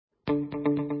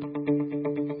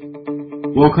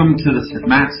Welcome to the St.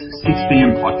 Matt's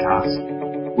 6pm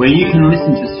podcast, where you can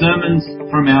listen to sermons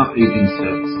from our evening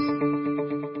service.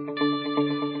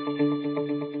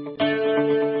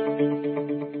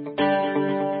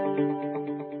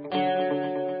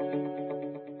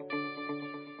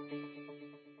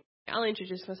 I'll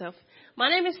introduce myself. My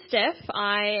name is Steph.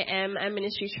 I am a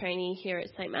ministry trainee here at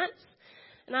St. Matt's,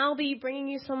 and I'll be bringing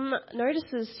you some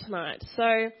notices tonight.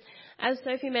 So, as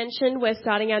Sophie mentioned, we're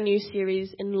starting our new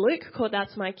series in Luke called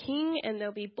That's My King, and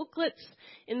there'll be booklets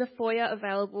in the foyer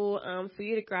available for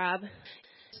you to grab.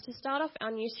 To start off our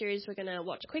new series, we're going to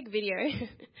watch a quick video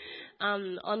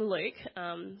on Luke.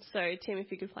 So, Tim,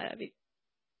 if you could play that video.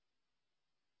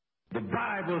 The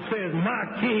Bible says, my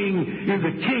king is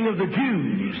the king of the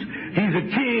Jews. He's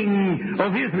the king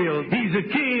of Israel. He's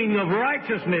the king of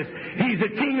righteousness. He's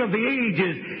the king of the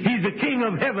ages. He's the king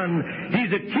of heaven. He's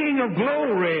the king of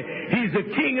glory. He's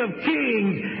the king of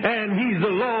kings. And he's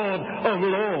the Lord of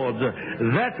lords.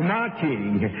 That's my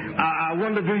king. I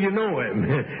wonder, do you know him?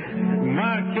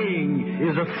 My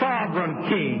king is a sovereign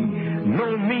king.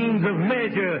 No means of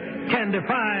measure can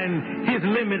define his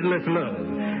limitless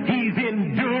love. He's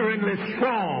enduringly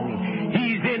strong.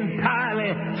 He's entirely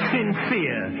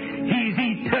sincere. He's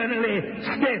eternally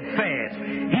steadfast.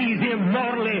 He's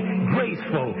immortally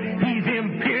graceful. He's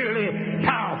imperially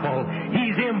powerful.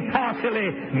 He's impartially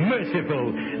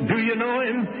merciful. Do you know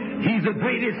him? He's the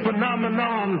greatest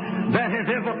phenomenon that has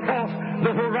ever crossed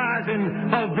the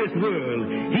horizon of this world.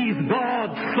 He's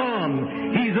God's Son.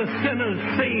 He's a sinner's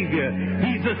Savior.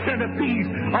 He's the centerpiece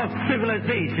of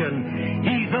civilization.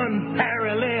 He's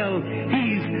unparalleled.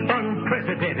 He's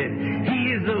unprecedented. He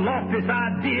is the loftiest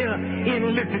idea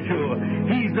in literature.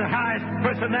 He's the highest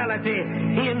personality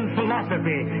in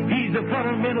philosophy. He's the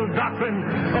fundamental doctrine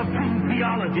of true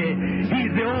theology.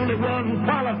 He's the only one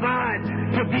qualified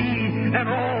to be an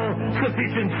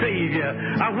all-sufficient Savior.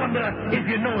 I wonder if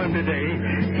you know him today.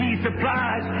 He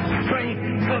supplies strength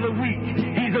for the weak.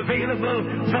 He's available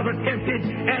for the tempted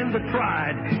and the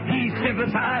tried. He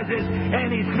sympathizes and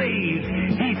he saves.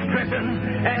 He strengthens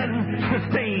and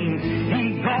sustains.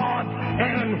 He guards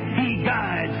and he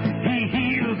guides. He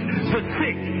heals the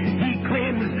sick. He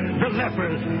cleanses the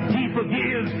lepers. He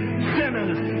forgives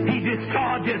sinners. He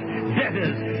discharges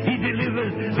debtors. He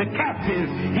delivers the captive.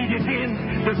 He defends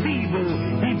the feeble.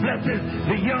 He blesses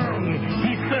the young.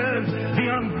 He serves the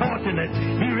unfortunate.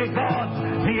 He regards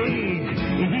the aged.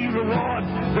 He rewards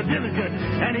the diligent.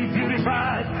 And he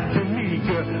beautifies the meek.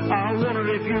 I wonder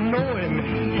if you know him.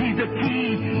 He's the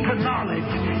key to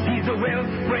knowledge. He's the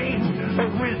wellspring of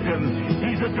wisdom.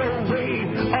 He's the doorway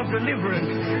of deliverance.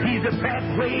 He's the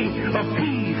pathway of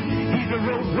peace. He's the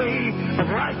roadway of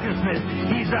righteousness.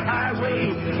 He's the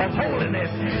highway of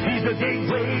holiness. He's the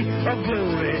gateway of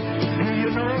glory. Do you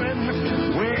know him?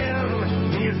 Well,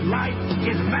 his light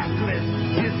is matchless.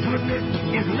 His goodness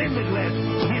is limitless.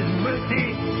 His mercy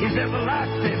is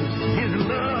everlasting. His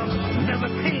love never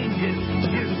changes.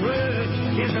 His word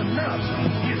is enough.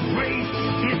 His grace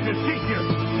is sufficient.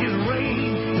 His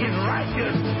reign is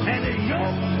righteous. And his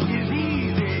yoke is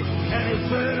easy. And his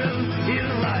burden is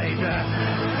light.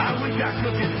 I wish I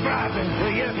could describe him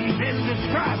for you. He's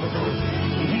indescribable.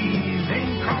 He's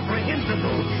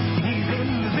incomprehensible. He's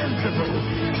invincible.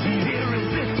 He's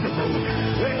irresistible.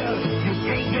 Well, you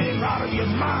can't get him out of your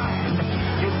mind.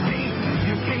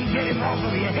 You can't get him off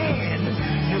of your hand.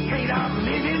 You can't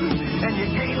outlive him, and you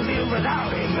can't live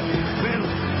without him. Well,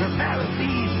 the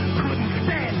Pharisees couldn't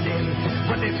stand him,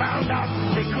 but they found out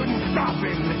they couldn't stop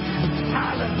him.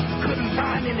 Pilate couldn't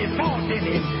find any fault in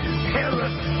him.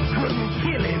 Herod couldn't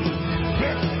kill him.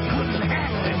 Death couldn't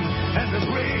handle him, and the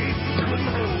grave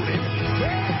couldn't hold him.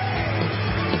 Yeah!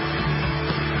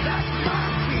 That's my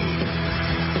king.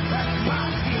 That's my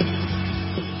king.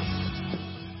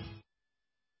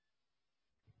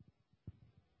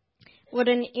 What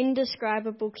an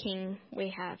indescribable king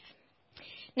we have.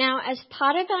 Now, as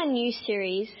part of our new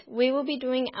series, we will be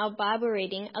doing our Bible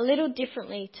reading a little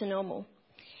differently to normal.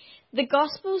 The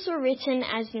Gospels were written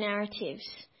as narratives,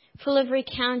 full of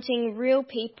recounting real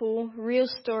people, real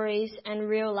stories, and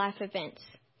real life events.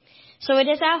 So it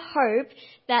is our hope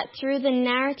that through the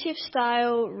narrative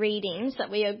style readings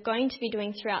that we are going to be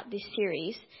doing throughout this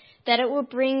series, that it will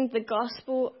bring the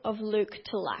Gospel of Luke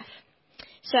to life.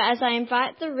 So as I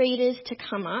invite the readers to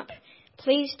come up,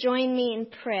 please join me in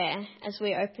prayer as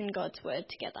we open God's Word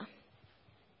together.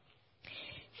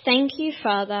 Thank you,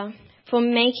 Father, for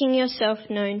making yourself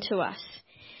known to us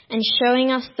and showing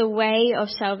us the way of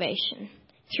salvation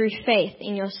through faith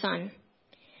in your Son.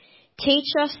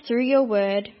 Teach us through your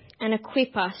word and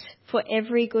equip us for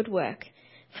every good work,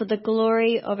 for the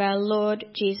glory of our Lord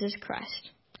Jesus Christ.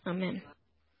 Amen.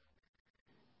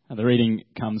 The reading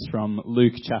comes from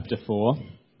Luke chapter 4.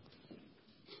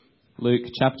 Luke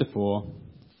chapter 4,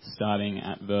 starting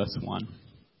at verse 1.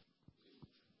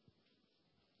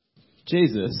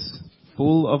 Jesus,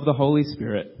 full of the Holy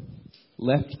Spirit,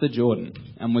 left the Jordan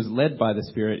and was led by the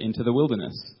Spirit into the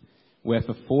wilderness, where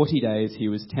for 40 days he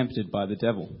was tempted by the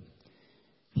devil.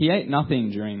 He ate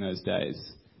nothing during those days,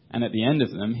 and at the end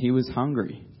of them he was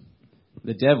hungry.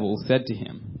 The devil said to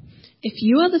him, "If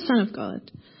you are the Son of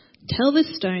God, tell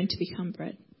this stone to become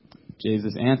bread."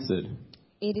 Jesus answered,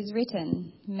 "It is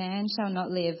written, man shall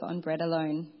not live on bread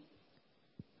alone."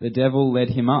 The devil led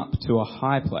him up to a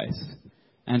high place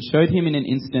and showed him in an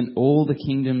instant all the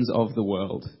kingdoms of the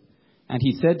world. And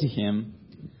he said to him,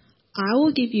 "I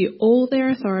will give you all their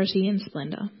authority and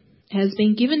splendor. It has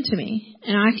been given to me,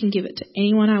 and I can give it to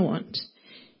anyone I want.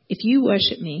 If you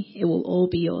worship me, it will all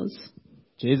be yours."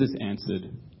 Jesus answered,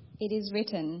 "It is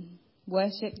written,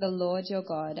 worship the Lord your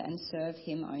God and serve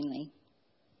him only."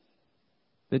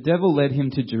 The devil led him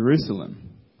to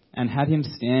Jerusalem and had him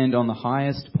stand on the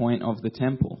highest point of the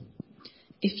temple.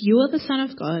 "If you are the Son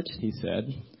of God," he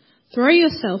said, "throw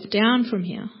yourself down from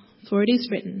here, for it is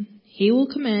written, he will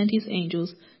command his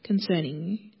angels concerning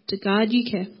you to guard you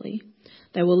carefully.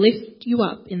 They will lift you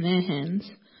up in their hands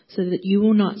so that you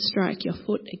will not strike your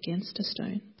foot against a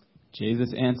stone."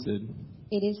 Jesus answered,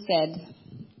 "It is said,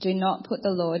 do not put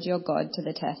the Lord your God to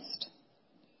the test."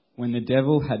 When the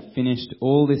devil had finished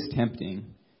all this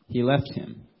tempting, he left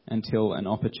him until an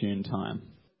opportune time.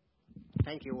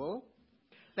 Thank you all.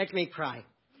 Let me pray.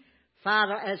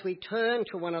 Father, as we turn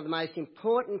to one of the most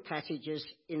important passages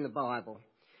in the Bible,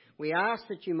 we ask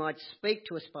that you might speak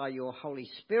to us by your Holy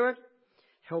Spirit,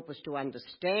 help us to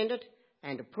understand it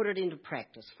and to put it into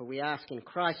practice, for we ask in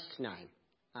Christ's name.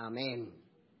 Amen.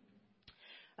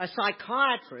 A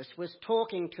psychiatrist was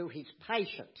talking to his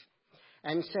patient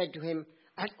and said to him,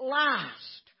 "At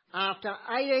last, after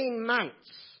 18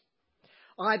 months,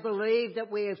 I believe that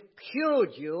we have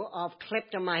cured you of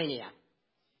kleptomania.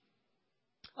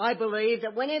 I believe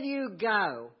that whenever you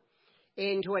go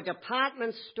into a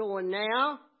department store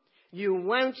now, you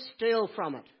won't steal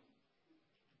from it.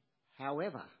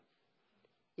 However,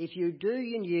 if you do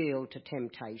yield to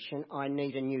temptation, I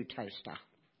need a new toaster."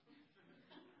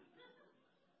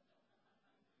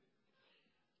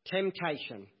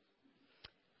 Temptation.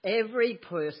 Every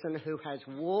person who has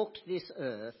walked this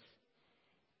earth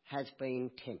has been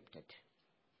tempted.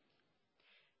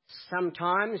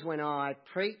 Sometimes when I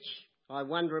preach, I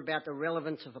wonder about the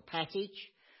relevance of a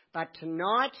passage, but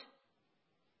tonight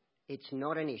it's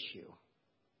not an issue.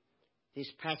 This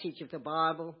passage of the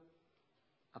Bible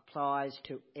applies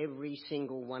to every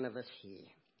single one of us here.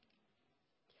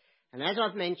 And as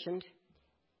I've mentioned,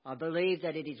 I believe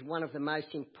that it is one of the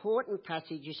most important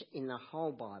passages in the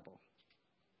whole Bible.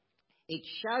 It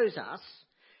shows us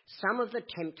some of the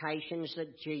temptations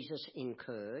that Jesus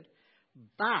incurred,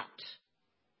 but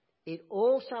it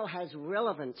also has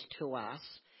relevance to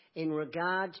us in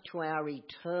regards to our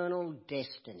eternal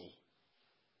destiny.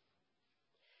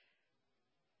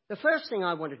 The first thing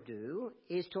I want to do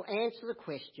is to answer the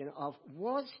question of,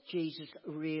 was Jesus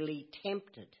really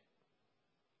tempted?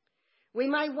 We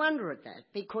may wonder at that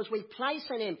because we place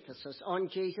an emphasis on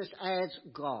Jesus as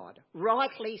God,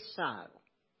 rightly so.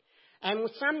 And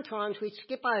sometimes we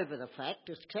skip over the fact,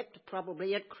 except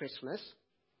probably at Christmas,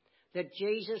 that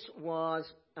Jesus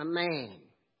was a man.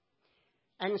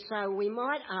 And so we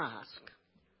might ask,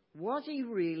 was he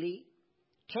really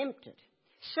tempted?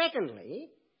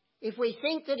 Secondly, if we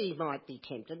think that he might be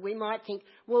tempted, we might think,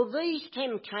 well, these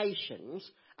temptations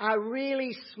are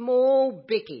really small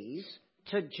bickies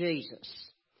to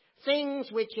Jesus.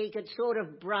 Things which he could sort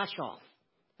of brush off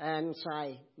and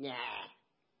say, nah,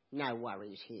 no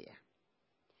worries here.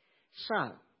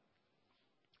 So,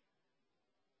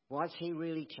 was he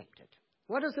really tempted?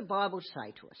 What does the Bible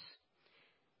say to us?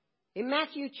 In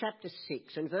Matthew chapter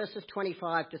 6 and verses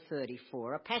 25 to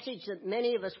 34, a passage that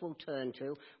many of us will turn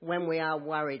to when we are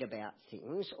worried about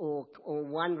things or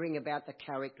wondering about the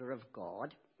character of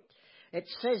God, it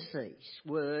says these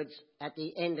words at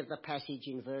the end of the passage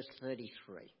in verse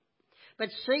 33.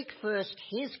 "But seek first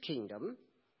his kingdom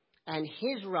and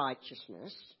his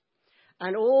righteousness,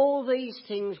 and all these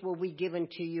things will be given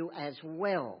to you as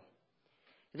well.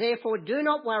 Therefore do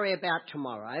not worry about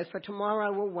tomorrow, for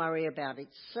tomorrow will worry about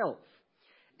itself.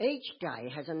 Each day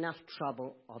has enough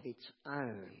trouble of its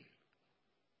own."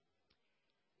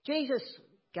 Jesus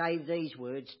gave these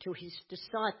words to his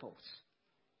disciples.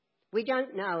 We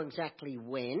don't know exactly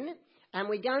when, and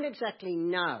we don't exactly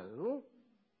know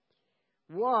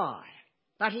why,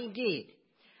 but he did.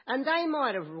 And they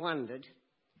might have wondered,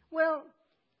 well,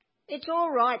 it's all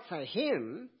right for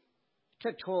him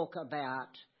to talk about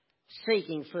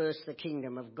seeking first the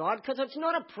kingdom of God, because it's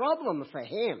not a problem for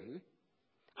him.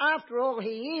 After all,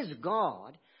 he is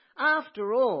God.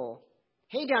 After all,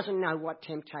 he doesn't know what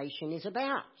temptation is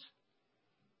about.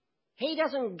 He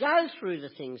doesn't go through the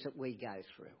things that we go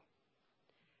through.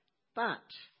 But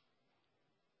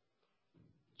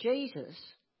Jesus,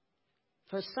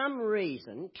 for some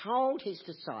reason, told his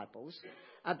disciples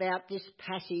about this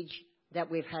passage that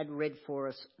we've had read for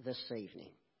us this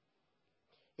evening.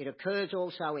 It occurs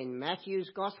also in Matthew's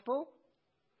Gospel,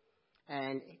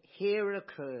 and here it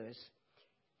occurs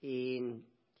in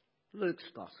Luke's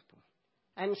Gospel.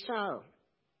 And so,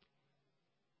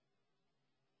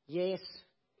 yes,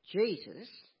 Jesus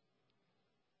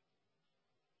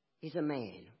is a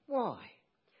man. Why?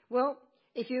 Well,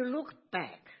 if you look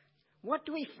back, what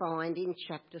do we find in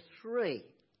chapter 3?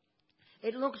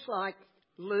 It looks like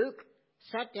Luke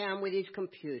sat down with his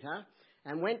computer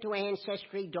and went to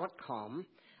Ancestry.com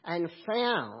and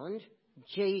found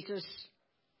Jesus'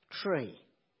 tree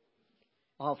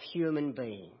of human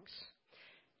beings.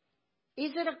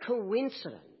 Is it a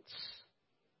coincidence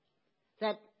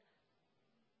that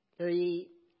the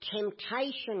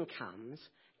temptation comes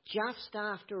just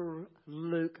after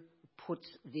Luke puts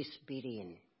this bit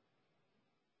in?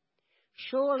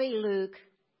 Surely Luke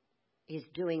is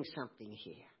doing something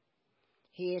here.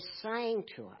 He is saying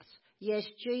to us, yes,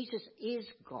 Jesus is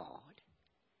God,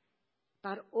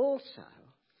 but also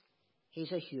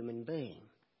he's a human being.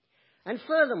 And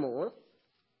furthermore,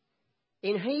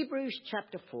 in Hebrews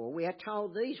chapter 4, we are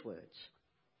told these words: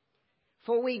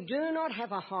 "For we do not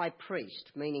have a high priest,"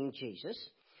 meaning Jesus,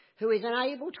 who is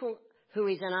unable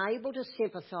to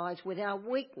sympathise with our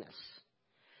weakness,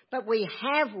 but we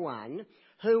have one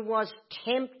who was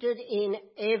tempted in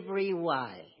every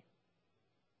way,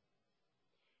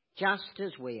 just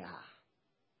as we are.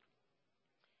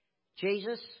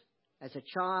 Jesus, as a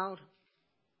child,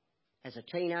 as a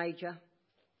teenager,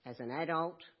 as an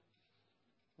adult,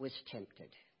 was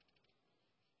tempted.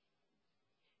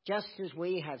 Just as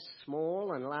we have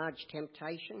small and large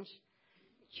temptations,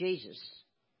 Jesus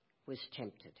was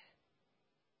tempted.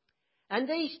 And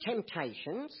these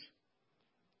temptations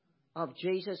of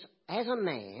Jesus as a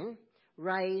man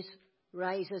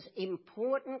raises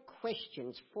important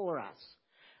questions for us.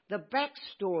 The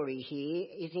backstory here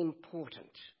is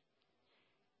important.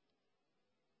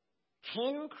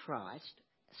 Can Christ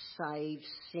save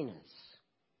sinners?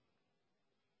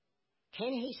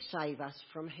 Can he save us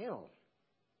from hell?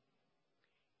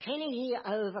 Can he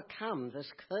overcome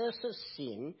this curse of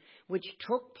sin which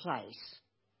took place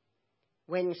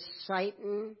when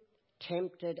Satan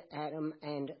tempted Adam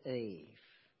and Eve?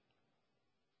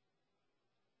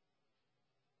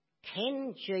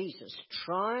 Can Jesus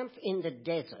triumph in the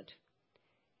desert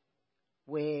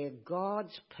where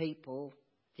God's people,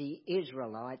 the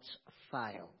Israelites,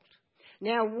 failed?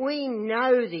 Now we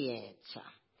know the answer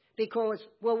because,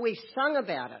 well, we sung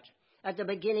about it at the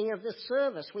beginning of the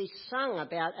service. We sung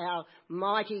about our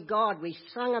mighty God. We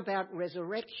sung about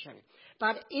resurrection.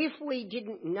 But if we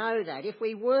didn't know that, if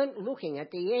we weren't looking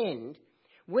at the end,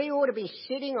 we ought to be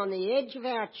sitting on the edge of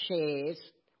our chairs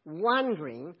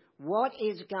wondering what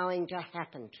is going to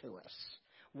happen to us.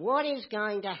 What is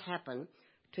going to happen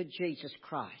to Jesus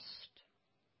Christ?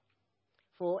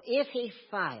 For if he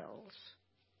fails,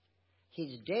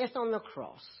 his death on the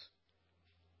cross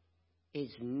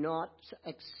is not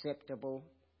acceptable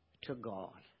to God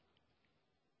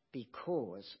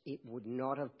because it would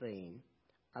not have been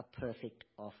a perfect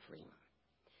offering.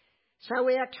 So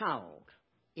we are told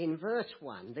in verse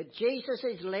 1 that Jesus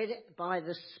is led by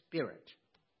the Spirit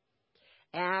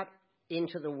out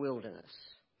into the wilderness.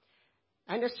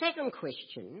 And a second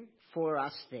question for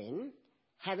us then,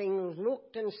 having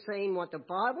looked and seen what the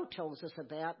Bible tells us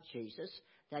about Jesus,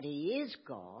 that he is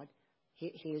God, he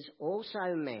is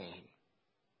also man.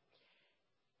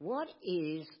 What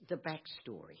is the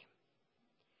backstory?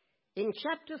 In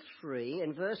chapter 3,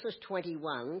 in verses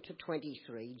 21 to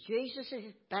 23, Jesus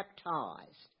is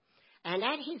baptised. And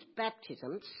at his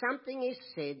baptism, something is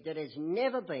said that has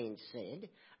never been said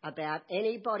about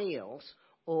anybody else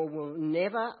or will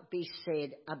never be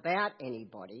said about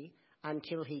anybody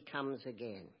until he comes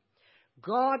again.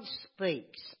 God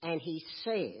speaks and he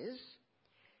says,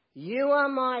 "You are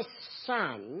my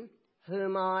Son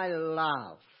whom I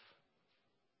love.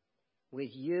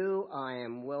 With you I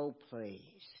am well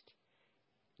pleased."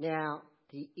 Now,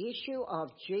 the issue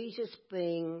of Jesus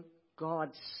being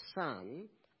God's Son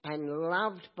and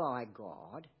loved by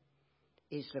God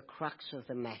is the crux of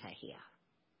the matter here.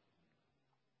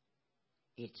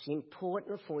 It's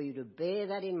important for you to bear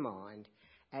that in mind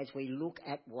as we look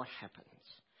at what happens.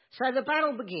 So the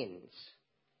battle begins.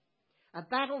 A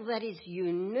battle that is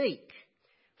unique.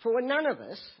 For none of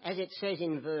us, as it says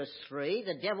in verse 3,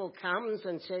 the devil comes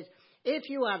and says, if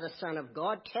you are the Son of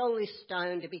God, tell this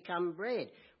stone to become bread.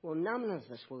 Well, none of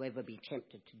us will ever be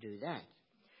tempted to do that.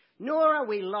 Nor are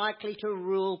we likely to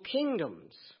rule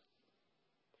kingdoms.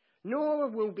 Nor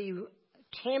will be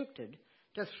tempted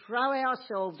to throw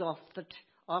ourselves off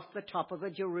the top of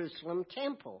a Jerusalem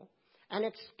temple and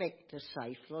expect a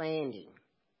safe landing.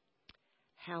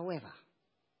 However,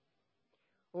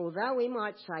 although we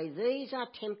might say these are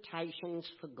temptations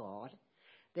for God,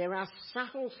 there are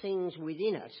subtle things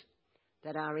within it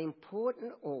that are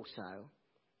important also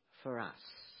for us.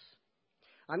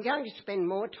 I'm going to spend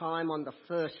more time on the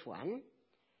first one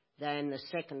than the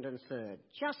second and third,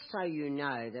 just so you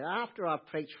know that after I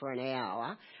preach for an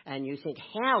hour and you think,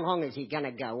 how long is he going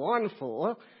to go on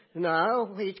for?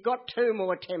 No, he's got 2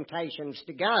 more temptations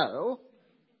to go.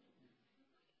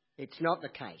 It's not the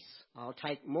case. I'll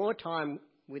take more time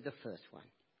with the first one.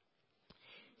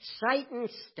 Satan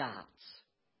starts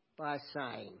by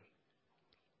saying,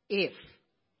 if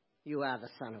you are the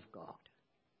Son of God.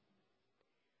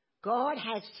 God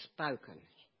has spoken.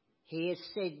 He has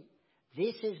said,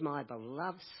 this is my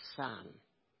beloved Son.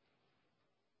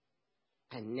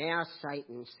 And now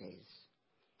Satan says,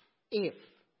 if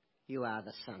you are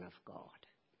the Son of God.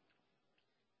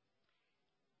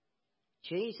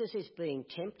 Jesus is being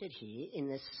tempted here in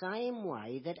the same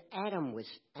way that Adam was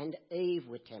and Eve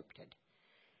were tempted.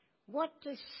 What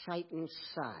does Satan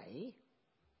say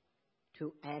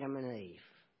to Adam and Eve?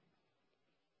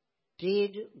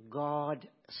 Did God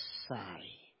say?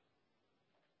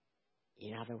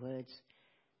 In other words,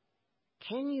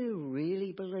 can you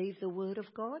really believe the word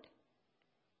of God?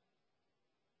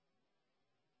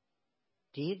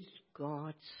 Did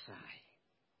God say?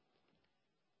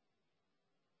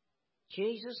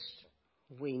 Jesus,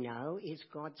 we know, is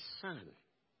God's Son.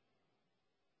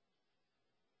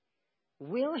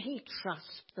 Will he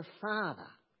trust the Father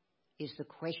is the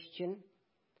question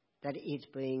that is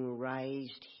being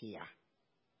raised here.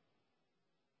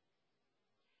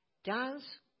 Does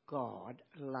God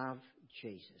love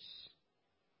Jesus?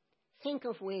 Think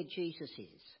of where Jesus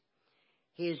is.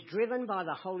 He is driven by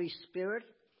the Holy Spirit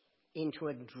into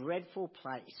a dreadful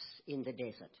place in the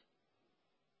desert.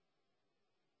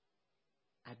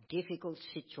 A difficult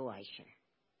situation.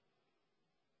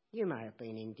 You may have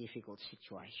been in difficult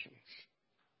situations.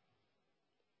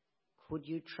 Could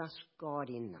you trust God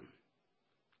in them?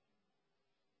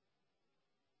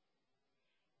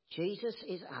 Jesus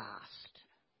is asked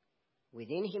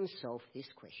within himself this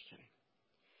question.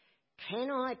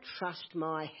 Can I trust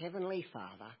my Heavenly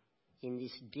Father in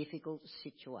this difficult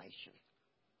situation?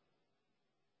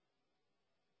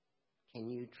 Can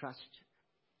you trust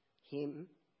him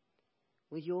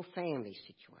with your family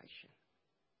situation?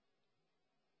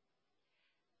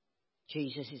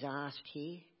 Jesus is asked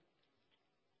here,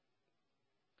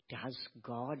 does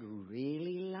God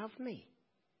really love me?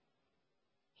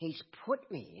 He's put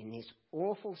me in this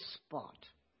awful spot.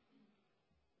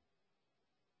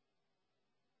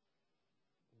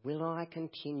 Will I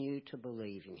continue to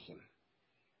believe in him?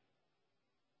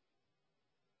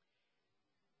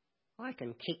 I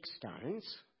can kick stones,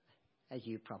 as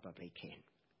you probably can,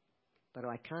 but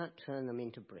I can't turn them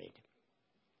into bread.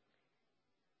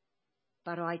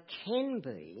 But I can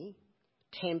be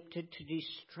tempted to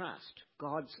distrust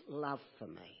God's love for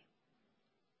me.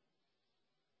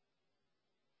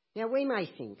 Now we may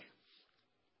think,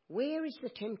 where is the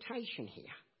temptation here?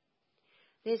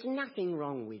 There's nothing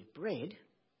wrong with bread.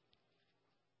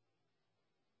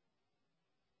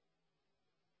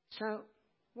 So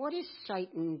what is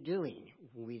Satan doing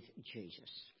with Jesus?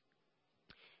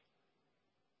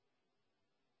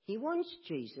 He wants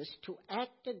Jesus to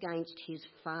act against his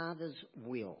Father's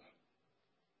will.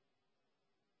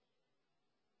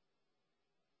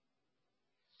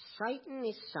 Satan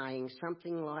is saying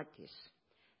something like this.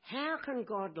 How can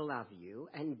God love you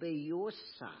and be your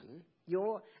son,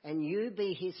 and you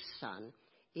be his son,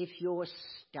 if you're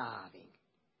starving?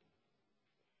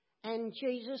 And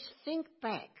Jesus, think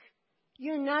back.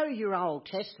 You know your Old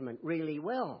Testament really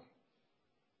well.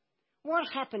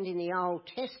 What happened in the Old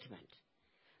Testament?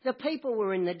 The people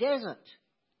were in the desert.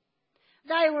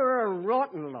 They were a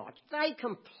rotten lot. They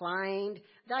complained.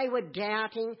 They were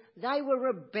doubting. They were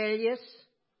rebellious.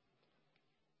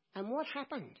 And what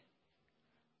happened?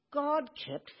 God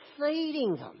kept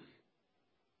feeding them.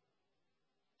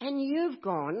 And you've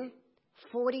gone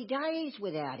 40 days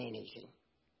without anything.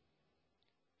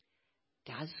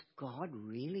 Does God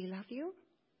really love you?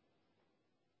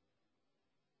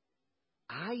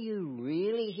 Are you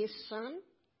really his son?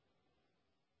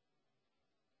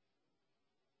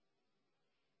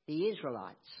 The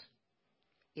Israelites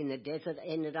in the desert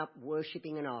ended up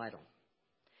worshipping an idol.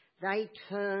 They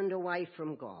turned away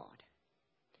from God.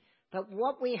 But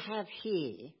what we have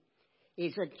here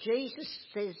is that Jesus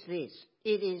says this: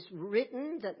 it is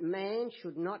written that man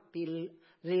should not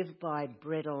live by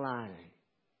bread alone.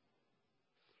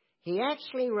 He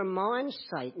actually reminds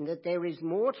Satan that there is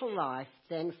more to life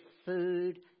than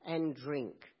food and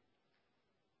drink.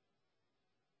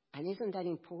 And isn't that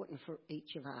important for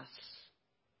each of us?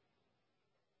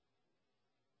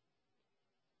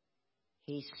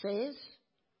 He says,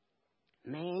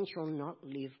 man shall not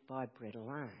live by bread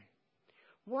alone.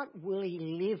 What will he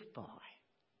live by?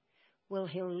 Well,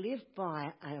 he'll live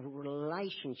by a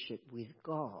relationship with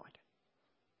God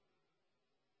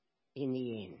in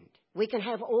the end. We can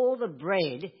have all the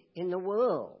bread in the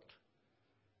world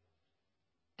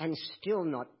and still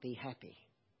not be happy,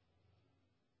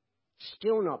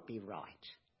 still not be right.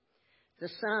 The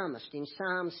psalmist in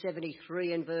Psalm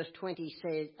 73 and verse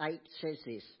 28 says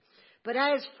this: "But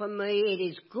as for me, it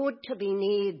is good to be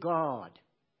near God.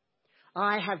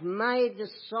 I have made the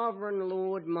sovereign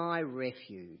Lord my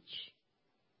refuge."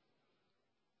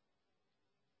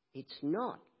 It's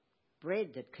not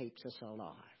bread that keeps us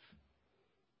alive.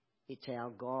 It's our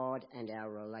God and our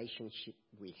relationship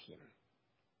with him.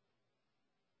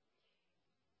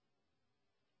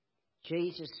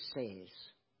 Jesus says,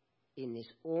 in this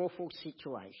awful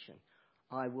situation,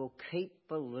 I will keep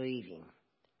believing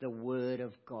the word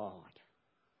of God.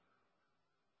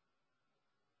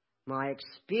 My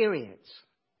experience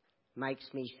makes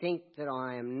me think that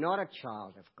I am not a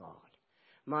child of God.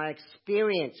 My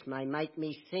experience may make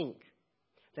me think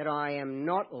that I am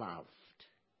not loved.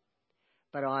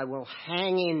 But I will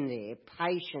hang in there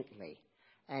patiently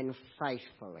and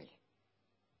faithfully.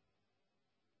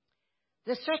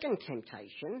 The second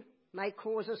temptation may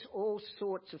cause us all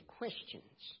sorts of questions.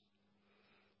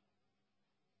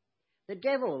 The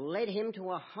devil led him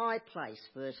to a high place,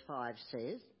 verse 5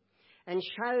 says, and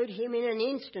showed him in an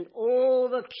instant all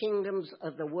the kingdoms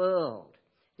of the world.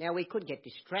 Now, we could get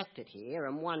distracted here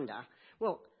and wonder,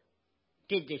 well,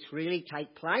 did this really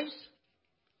take place?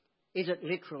 Is it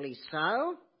literally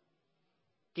so?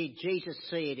 Did Jesus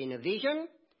see it in a vision?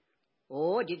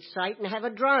 Or did Satan have a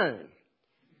drone?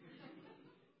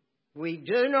 We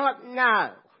do not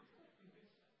know.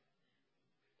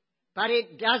 But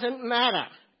it doesn't matter.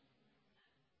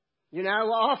 You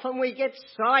know, often we get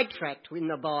sidetracked in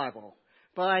the Bible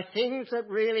by things that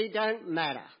really don't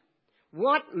matter.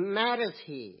 What matters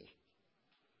here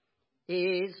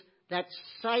is that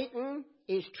Satan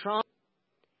is trying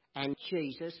and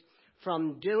Jesus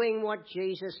from doing what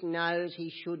Jesus knows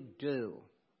he should do.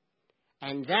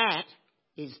 And that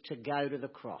is to go to the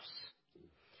cross.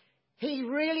 He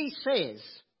really says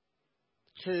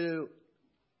to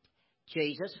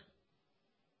Jesus,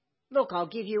 look, I'll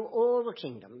give you all the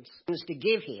kingdoms to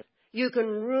give him. You can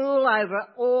rule over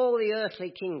all the earthly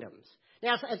kingdoms.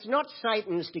 Now, it's not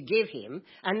Satan's to give him,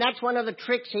 and that's one of the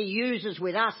tricks he uses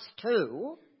with us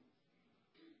too.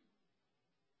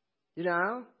 You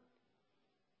know?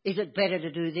 Is it better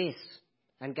to do this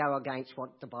and go against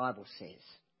what the Bible says?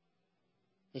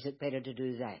 Is it better to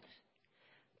do that?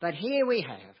 But here we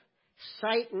have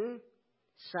Satan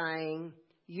saying,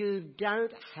 you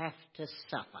don't have to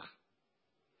suffer.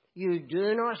 You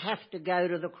do not have to go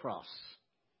to the cross.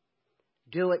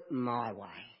 Do it my way.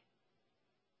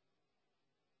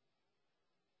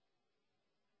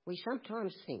 We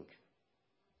sometimes think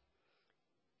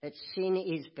that sin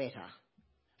is better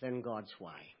than God's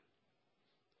way.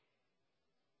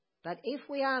 But if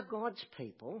we are God's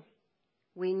people,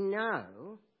 we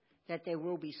know that there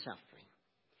will be suffering.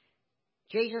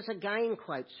 Jesus again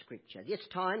quotes Scripture, this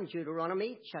time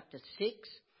Deuteronomy chapter 6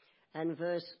 and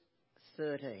verse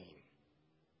 13.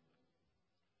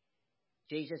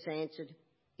 Jesus answered,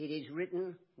 it is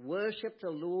written, worship the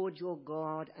Lord your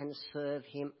God and serve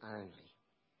him only.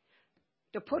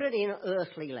 To put it in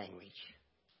earthly language,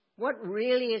 what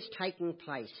really is taking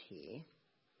place here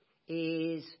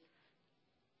is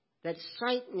that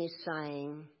Satan is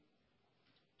saying,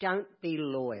 don't be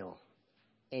loyal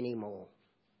anymore.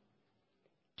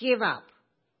 Give up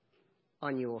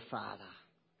on your father.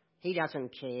 He doesn't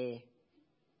care.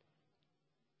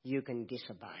 You can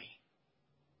disobey.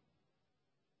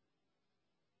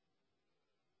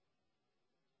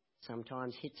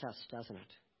 Sometimes hits us, doesn't it?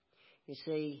 You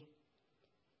see,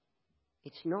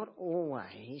 it's not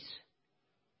always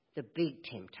the big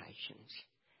temptations.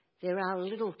 There are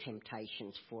little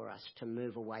temptations for us to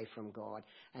move away from God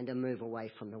and to move away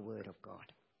from the Word of God.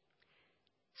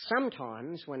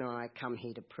 Sometimes when I come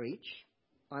here to preach,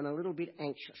 I'm a little bit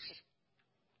anxious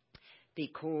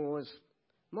because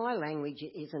My language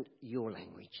isn't your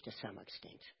language to some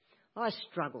extent. I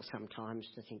struggle sometimes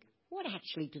to think, what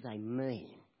actually do they mean?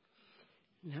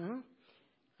 No?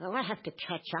 Well, I have to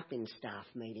catch up in staff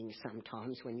meetings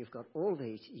sometimes when you've got all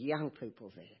these young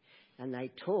people there and they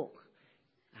talk.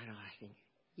 And I think,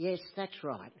 yes, that's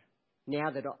right, now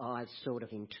that I've sort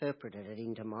of interpreted it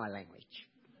into my language.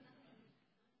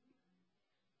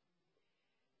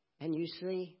 And you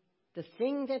see, the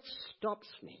thing that stops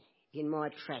me in my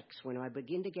tracks when I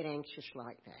begin to get anxious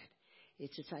like that is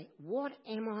to say, what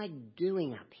am I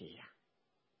doing up here?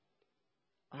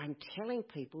 I'm telling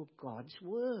people God's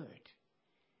word.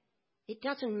 It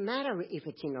doesn't matter if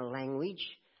it's in a language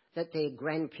that their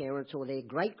grandparents or their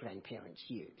great-grandparents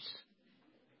use.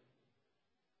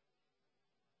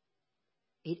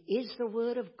 It is the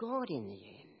word of God in the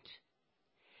end.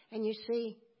 And you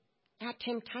see, our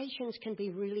temptations can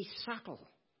be really subtle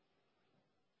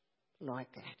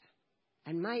like that.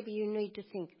 And maybe you need to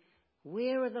think,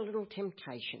 where are the little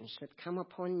temptations that come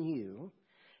upon you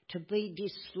to be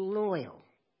disloyal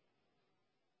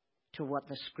to what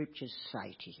the Scriptures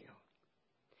say to you?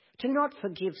 To not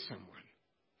forgive someone,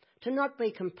 to not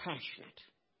be compassionate,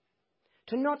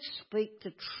 to not speak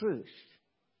the truth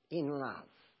in love.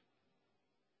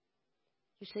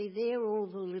 You see, they're all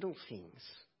the little things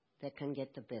that can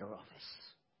get the better of us.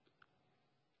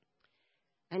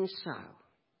 And so,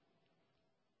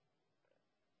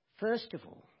 first of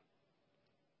all,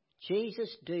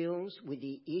 Jesus deals with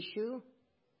the issue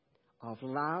of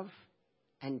love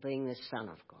and being the Son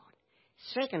of God.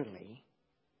 Secondly,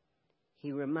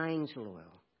 he remains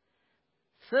loyal.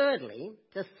 Thirdly,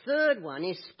 the third one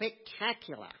is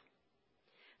spectacular.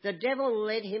 The devil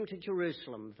led him to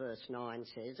Jerusalem, verse 9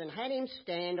 says, and had him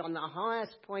stand on the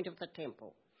highest point of the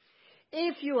temple.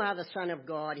 If you are the Son of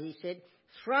God, he said,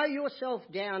 throw yourself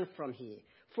down from here,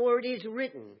 for it is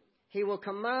written, he will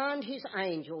command his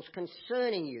angels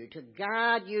concerning you to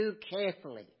guard you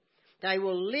carefully. They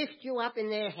will lift you up in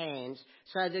their hands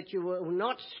so that you will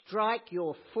not strike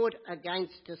your foot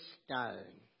against a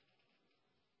stone.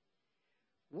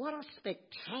 What a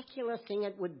spectacular thing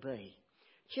it would be.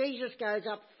 Jesus goes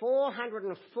up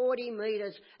 440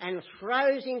 metres and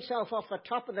throws himself off the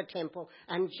top of the temple,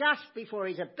 and just before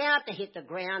he's about to hit the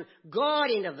ground,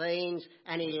 God intervenes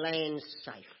and he lands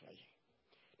safely.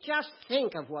 Just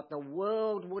think of what the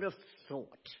world would have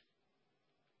thought.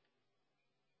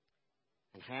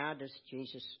 And how does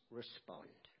Jesus respond?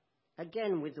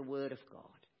 Again with the word of God.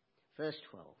 Verse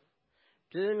 12.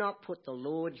 Do not put the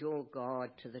Lord your God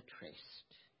to the test.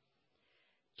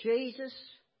 Jesus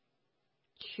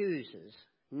chooses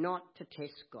not to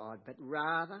test God, but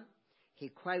rather he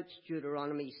quotes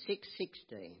Deuteronomy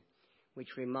 6:16,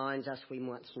 which reminds us we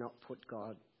must not put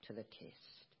God to the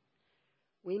test.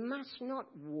 We must not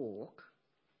walk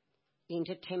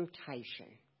into temptation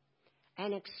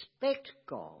and expect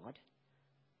God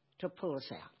to pull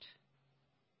us out.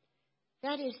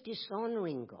 That is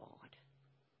dishonouring God,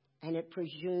 and it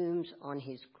presumes on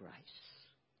his grace.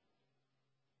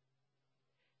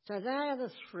 So they are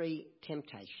the three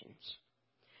temptations.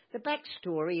 The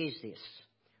backstory is this.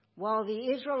 While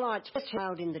the Israelites were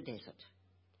held in the desert,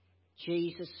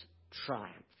 Jesus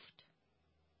triumphed.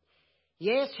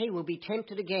 Yes, he will be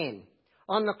tempted again.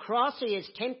 On the cross, he is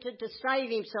tempted to save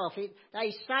himself.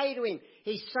 They say to him,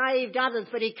 he saved others,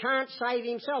 but he can't save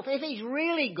himself. If he's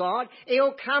really God,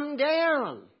 he'll come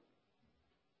down.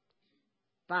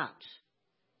 But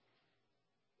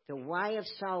the way of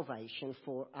salvation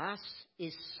for us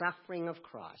is suffering of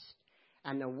Christ.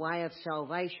 And the way of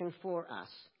salvation for us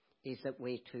is that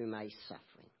we too may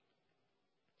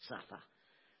suffer.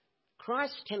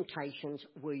 Christ's temptations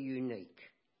were unique.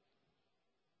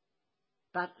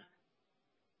 But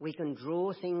we can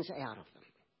draw things out of them.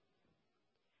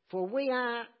 For we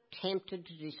are tempted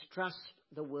to distrust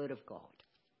the Word of God,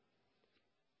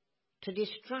 to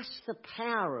distrust the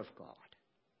power of God.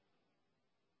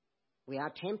 We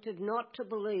are tempted not to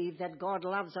believe that God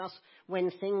loves us when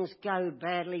things go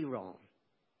badly wrong.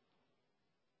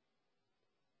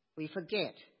 We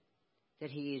forget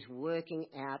that he is working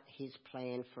out his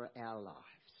plan for our lives.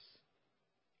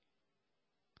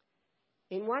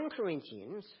 In 1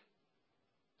 Corinthians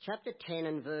chapter 10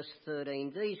 and verse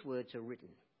 13, these words are written.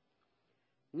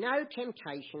 No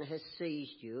temptation has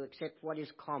seized you except what is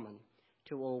common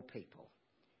to all people.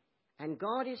 And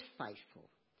God is faithful.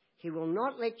 He will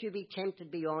not let you be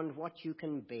tempted beyond what you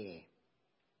can bear.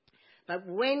 But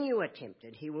when you are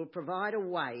tempted, he will provide a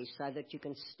way so that you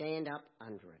can stand up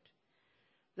under it.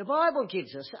 The Bible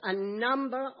gives us a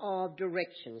number of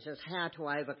directions as how to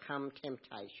overcome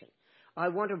temptation. I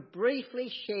want to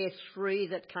briefly share three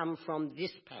that come from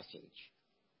this passage.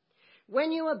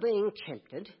 when you are being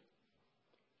tempted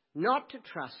not to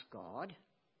trust God,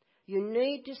 you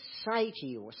need to say to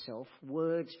yourself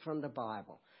words from the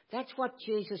Bible. That's what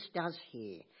Jesus does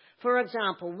here. For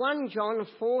example, 1 John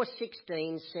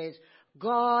 4:16 says,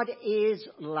 God is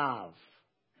love.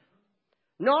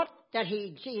 Not that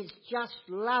he is just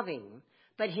loving,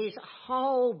 but his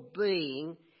whole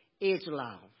being is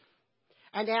love.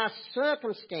 And our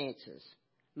circumstances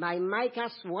may make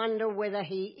us wonder whether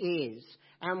he is.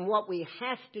 And what we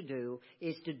have to do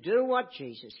is to do what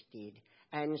Jesus did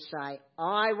and say,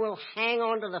 I will hang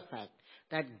on to the fact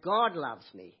that God loves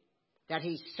me, that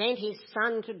he sent his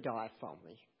Son to die for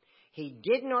me. He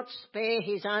did not spare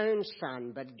his own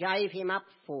Son, but gave him up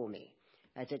for me,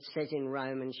 as it says in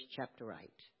Romans chapter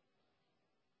 8.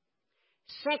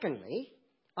 Secondly,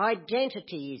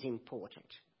 identity is important.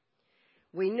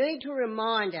 We need to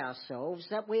remind ourselves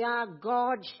that we are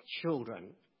God's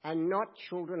children and not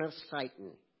children of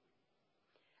Satan.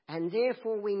 And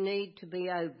therefore we need to be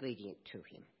obedient to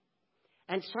him.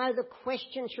 And so the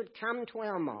question should come to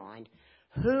our mind,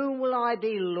 who will I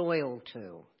be loyal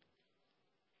to?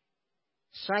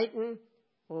 Satan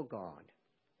or God?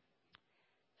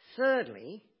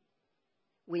 Thirdly,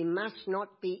 we must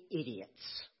not be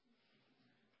idiots.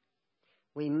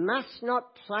 We must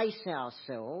not place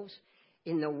ourselves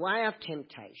in the way of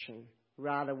temptation.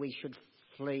 Rather, we should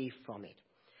flee from it.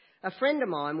 A friend of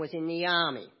mine was in the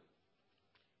army,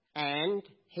 and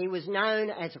he was known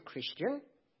as a Christian,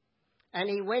 and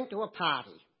he went to a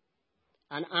party,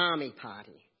 an army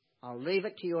party. I'll leave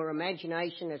it to your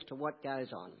imagination as to what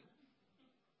goes on.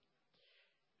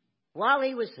 While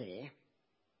he was there,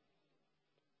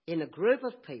 in a group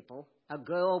of people, a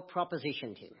girl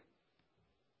propositioned him.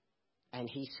 And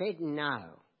he said no,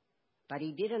 but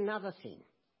he did another thing.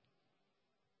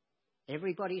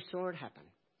 Everybody saw it happen.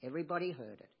 Everybody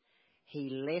heard it. He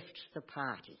left the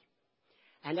party.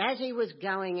 And as he was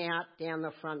going out down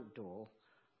the front door,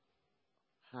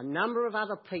 a number of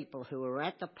other people who were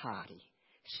at the party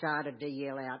started to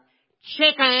yell out,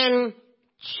 "Chicken!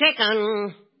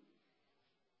 Chicken!"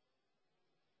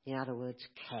 In other words,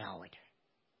 coward.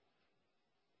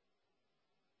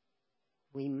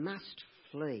 We must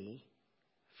flee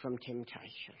from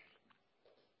temptation.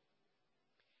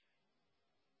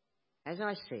 As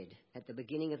I said at the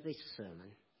beginning of this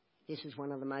sermon, this is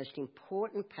one of the most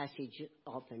important passages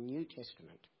of the New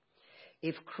Testament.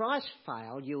 If Christ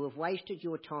failed, you have wasted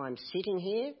your time sitting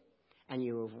here and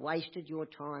you have wasted your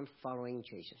time following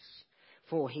Jesus.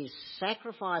 For his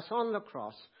sacrifice on the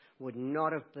cross would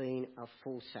not have been a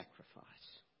full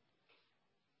sacrifice.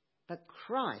 But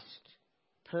Christ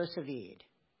persevered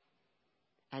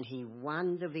and he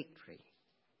won the victory.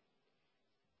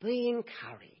 Be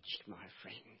encouraged, my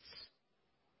friends.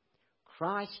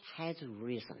 Christ has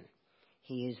risen.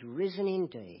 He is risen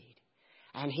indeed.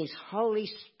 And his Holy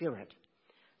Spirit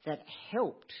that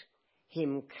helped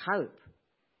him cope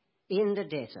in the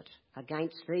desert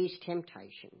against these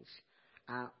temptations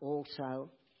are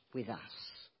also with us.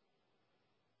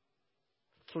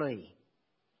 Flee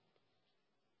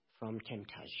from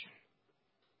temptation.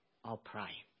 I'll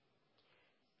pray.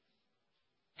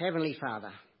 Heavenly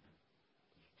Father,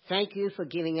 thank you for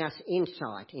giving us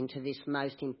insight into this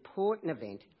most important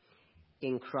event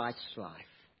in Christ's life.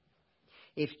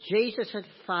 If Jesus had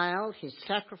failed, his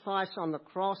sacrifice on the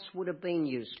cross would have been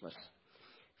useless,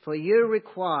 for you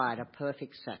required a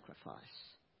perfect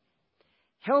sacrifice.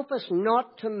 Help us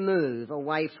not to move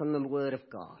away from the Word of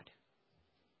God.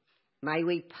 May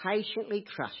we patiently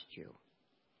trust you.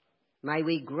 May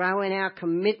we grow in our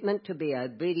commitment to be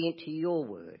obedient to your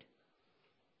word.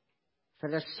 For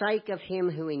the sake of him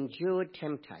who endured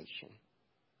temptation.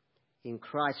 In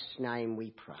Christ's name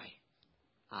we pray.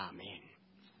 Amen.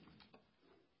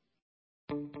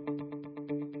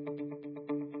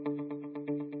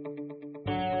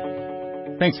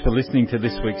 Thanks for listening to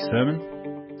this week's sermon.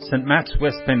 St Matt's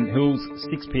West Bend Hills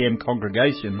 6pm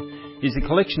congregation is a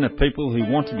collection of people who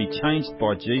want to be changed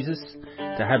by Jesus,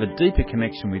 to have a deeper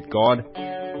connection with God,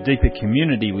 deeper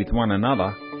community with one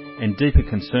another, and deeper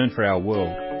concern for our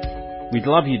world. We'd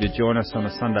love you to join us on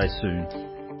a Sunday soon.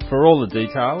 For all the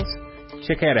details,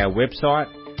 check out our website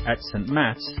at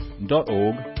stmats.org.au.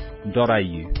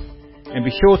 And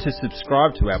be sure to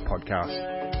subscribe to our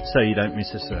podcast so you don't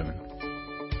miss a sermon.